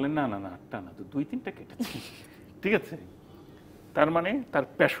 তো উনি বলেন, না না না 8টা না, তো 2-3টা কেটেছি। ঠিক আছে, তার মানে তার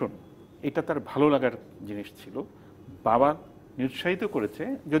প্যাশন, এটা তার ভালো লাগার জিনিস ছিল। বাবা নিরুৎসাহিত করেছে,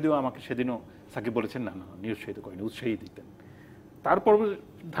 যদিও আমাকে সেদিনও সাকিব বলেছেন না না নিরুৎসাহিত করেনি, উৎসাহী দিতেন। তারপর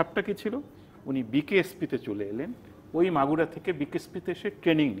ধাপটা কি ছিল, উনি বিকেএসপিতে চলে এলেন, ওই মাগুরা থেকে বিকেএসপিতে এসে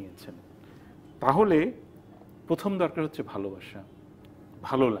ট্রেনিং নিয়েছেন। তাহলে প্রথম দরকার হচ্ছে ভালোবাসা,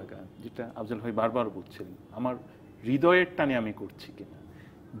 ভালো লাগা, যেটা আফজাল ভাই বারবার বলছিলেন, আমার হৃদয়ের টানে আমি করছি কিনা।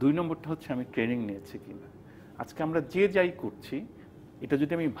 2 নম্বরটা হচ্ছে আমি ট্রেনিং নিয়েছি কিনা। আজকে আমরা যে যাই করছি, এটা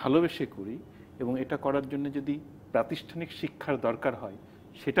যদি আমি ভালোবেসে করি এবং এটা করার জন্য যদি প্রাতিষ্ঠানিক শিক্ষার দরকার হয়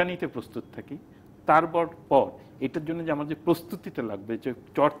সেটা নিতে প্রস্তুত থাকি, তারপর এটার জন্য যে আমার যে প্রস্তুতিটা লাগবে, যে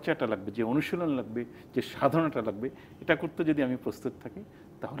চর্চাটা লাগবে, যে অনুশীলন লাগবে, যে সাধনাটা লাগবে, এটা করতে যদি আমি প্রস্তুত থাকি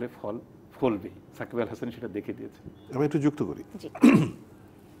তাহলে ফল ফলবে। সাকিব আল হাসান সেটা দেখে দিয়েছে। আমি একটু যুক্ত করি,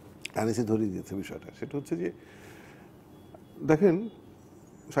 আনিসে ধরিয়ে দিয়েছে বিষয়টা। সেটা হচ্ছে যে দেখেন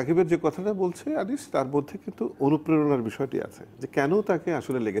সাকিবের যে কথাটা বলছে আনিস, তার মধ্যে কিন্তু অনুপ্রেরণার বিষয়টি আছে, যে কেন তাকে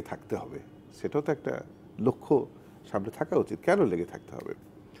আসলে লেগে থাকতে হবে, সেটাও তো একটা লক্ষ্য সামনে থাকা উচিত। কেন লেগে থাকতে হবে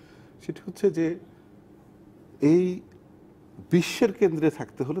সেটা হচ্ছে যে এই বিশ্বের কেন্দ্রে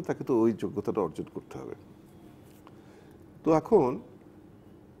থাকতে হলে তাকে তো ওই যোগ্যতাটা অর্জন করতে হবে। তো এখন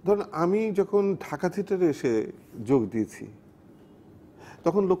ধরুন আমি যখন ঢাকা থিয়েটারে এসে যোগ দিয়েছি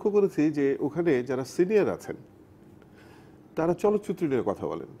তখন লক্ষ্য করেছি যে ওখানে যারা সিনিয়র আছেন তারা চলচ্চিত্র নিয়ে কথা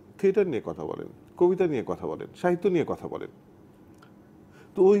বলেন, থিয়েটার নিয়ে কথা বলেন, কবিতা নিয়ে কথা বলেন, সাহিত্য নিয়ে কথা বলেন।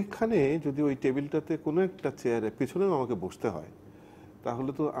 তো ওইখানে যদি ওই টেবিলটাতে কোনো একটা চেয়ারে পেছনেও আমাকে বসতে হয়,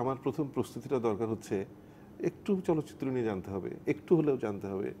 তাহলে তো আমার প্রথম প্রস্তুতিটা দরকার হচ্ছে একটু চলচ্চিত্র নিয়ে জানতে হবে, একটু হলেও জানতে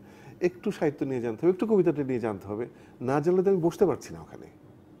হবে, একটু সাহিত্য নিয়ে জানতে হবে, একটু কবিতাটা নিয়ে জানতে হবে। না জানলে তো আমি বসতে পারছি না ওখানে।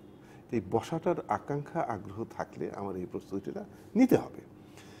 এই বসাটার আকাঙ্ক্ষা আগ্রহ থাকলে আমার এই প্রস্তুতিটা নিতে হবে।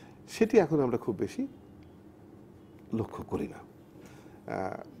 সেটি এখন আমরা খুব বেশি লক্ষ্য করি না।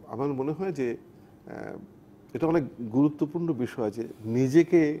 আমার মনে হয় যে এটা অনেক গুরুত্বপূর্ণ বিষয় যে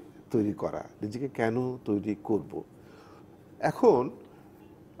নিজেকে তৈরি করা, নিজেকে কেন তৈরি করব। এখন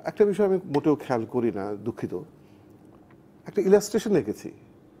একটা বিষয় আমি মোটেও খেয়াল করি না, দুঃখিত। একটা ইলাস্ট্রেশন এঁকেছি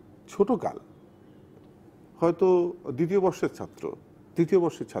ছোটকাল, হয়তো 2য় বর্ষের ছাত্র, 3য়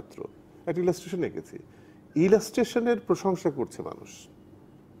বর্ষের ছাত্র, একটা ইলাস্ট্রেশন এঁকেছি, ইলাস্ট্রেশনের প্রশংসা করছে মানুষ।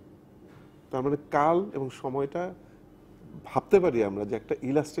 তার মানে কাল এবং সময়টা ভাবতে পারি আমরা যে একটা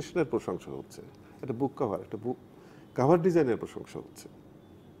ইলাস্ট্রেশনের প্রশংসা হচ্ছে, একটা বুক কভার, একটা বুক কভার ডিজাইনের প্রশংসা হচ্ছে।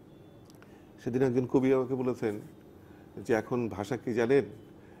 সেদিন একজন কবি আমাকে বলেছেন যে এখন ভাষা কি জানেন,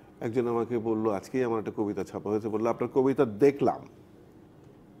 একজন আমাকে বলল আজকেই আমার একটা কবিতা ছাপা হয়েছে, বললো আপনার কবিতা দেখলাম,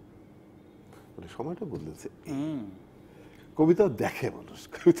 মানে সময়টা বদলেছে। কবিতা দেখে মানুষ,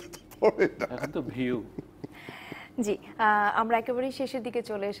 কবিতা তো পড়ে না। এখন তো ভিউ। জি, আমরা একেবারেই শেষের দিকে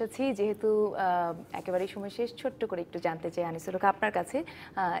চলে এসেছি, যেহেতু একেবারেই সময় শেষ। ছোট্ট করে একটু জানতে চাই আনিসুল হক আপনার কাছে,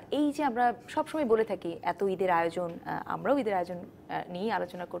 এই যে আমরা সবসময় বলে থাকি এত ঈদের আয়োজন, আমরাও ঈদের আয়োজন নিয়ে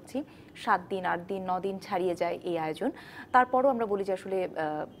আলোচনা করছি, 7 দিন 8 দিন 9 দিন ছাড়িয়ে যায় এই আয়োজন, তারপরও আমরা বলি যে আসলে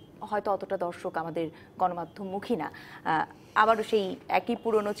হয়তো অতটা দর্শক আমাদের গণমাধ্যমমুখী না। আবারও সেই একই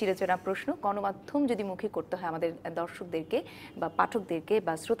পুরনো চিরচেনা প্রশ্ন, গণমাধ্যম যদি মুখী করতে হয় আমাদের দর্শকদেরকে বা পাঠকদেরকে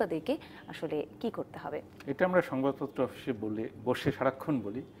বা শ্রোতাদেরকে, আসলে কি করতে হবে? এটা আমরা সংবাদপত্র অফিসে বসে সারাক্ষণ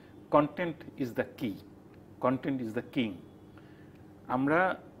বলি, কন্টেন্ট ইজ দ্য কি, কন্টেন্ট ইজ দ্য কিং।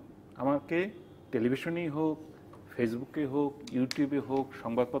 আমাকে টেলিভিশনেই হোক, ফেসবুকে হোক, ইউটিউবে হোক,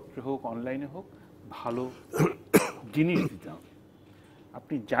 সংবাদপত্রে হোক, অনলাইনে হোক, ভালো জিনিস দিতে হবে।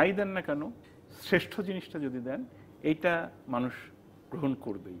 আপনি যাই দেন না কেন, শ্রেষ্ঠ জিনিসটা যদি দেন, এইটা মানুষ গ্রহণ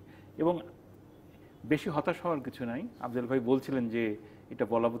করবেই। এবং বেশি হতাশ হওয়ার কিছু নাই। আফজাল ভাই বলছিলেন যে এটা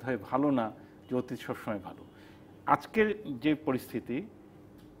বলা বোধহয় ভালো না যে অতীত সবসময় ভালো। আজকের যে পরিস্থিতি,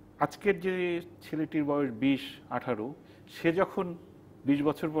 আজকের যে ছেলেটির বয়স 20-18, সে যখন 20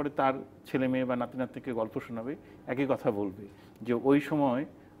 বছর পরে তার ছেলে মেয়ে বা নাতি নাতনিকে গল্প শোনাবে, একই কথা বলবে যে ওই সময়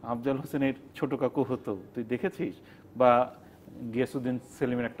আফজাল হোসেনের ছোট কাকু হতো, তুই দেখেছিস, বা গিয়াসউদ্দিন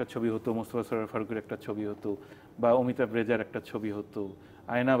সেলিমের একটা ছবি হতো, মোস্তফা সরোয়ার ফারুকের একটা ছবি হতো, বা অমিতাভ রেজার একটা ছবি হতো,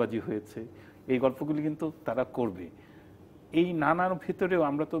 আয়নাবাজি হয়েছে। এই গল্পগুলি কিন্তু তারা করবে। এই নানার ভিতরেও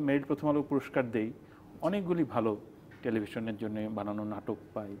আমরা তো মেরিট প্রথম আলো পুরস্কার দেই, অনেকগুলি ভালো টেলিভিশনের জন্য বানানো নাটক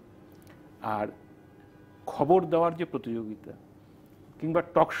পাই। আর খবর দেওয়ার যে প্রতিযোগিতা কিংবা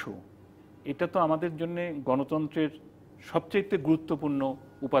টক শো, এটা তো আমাদের জন্য গণতন্ত্রের সবচেয়ে গুরুত্বপূর্ণ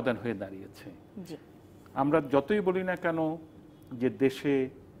উপাদান হয়ে দাঁড়িয়েছে। আমরা যতই বলি না কেন যে দেশে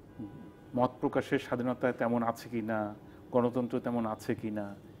মত প্রকাশের স্বাধীনতা তেমন আছে কি না, গণতন্ত্র তেমন আছে কি না,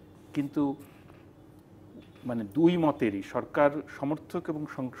 কিন্তু মানে দুই মতেরই, সরকার সমর্থক এবং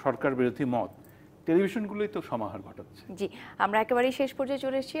সরকার বিরোধী মত, টেলিভিশনগুলোই তো সমাহার ঘটাচ্ছে। জি, আমরা একেবারেই শেষ পর্যায়ে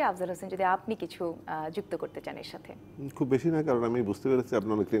চলে এসেছি। আফজাল হোসেন, যদি আপনি কিছু যুক্ত করতে চান এর সাথে। খুব বেশি না, কারণ আমি বুঝতে পেরেছি আপনি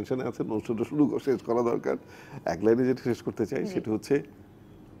অনেক টেনশনে আছেন, অনুষ্ঠানটা শুরু শেষ করা দরকার। এক লাইনে যেটা শেষ করতে চাই সেটা হচ্ছে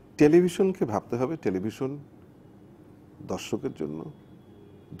টেলিভিশনকে ভাবতে হবে টেলিভিশন দর্শকের জন্য,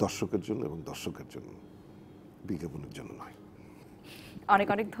 দর্শকের জন্য এবং দর্শকের জন্য, বিজ্ঞাপনের জন্য নয়। অনেক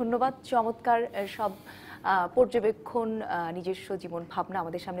অনেক ধন্যবাদ। চমৎকার সব পর্যবেক্ষণ, নিজস্ব জীবন ভাবনা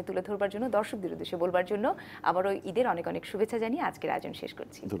আমাদের সামনে তুলে ধরবার জন্য, দর্শকদের উদ্দেশ্যে বলবার জন্য আবারও ঈদের অনেক অনেক শুভেচ্ছা জানিয়ে আজকের আয়োজন শেষ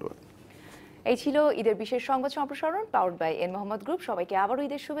করছি। ধন্যবাদ। এই ছিল ঈদের বিশেষ সংবাদ সম্প্রসারণ powered by N Mohammad group. সবাইকে আবারও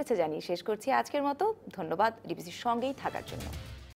ঈদের শুভেচ্ছা জানিয়ে শেষ করছি আজকের মতো। ধন্যবাদ ডিবিসির সঙ্গেই থাকার জন্য।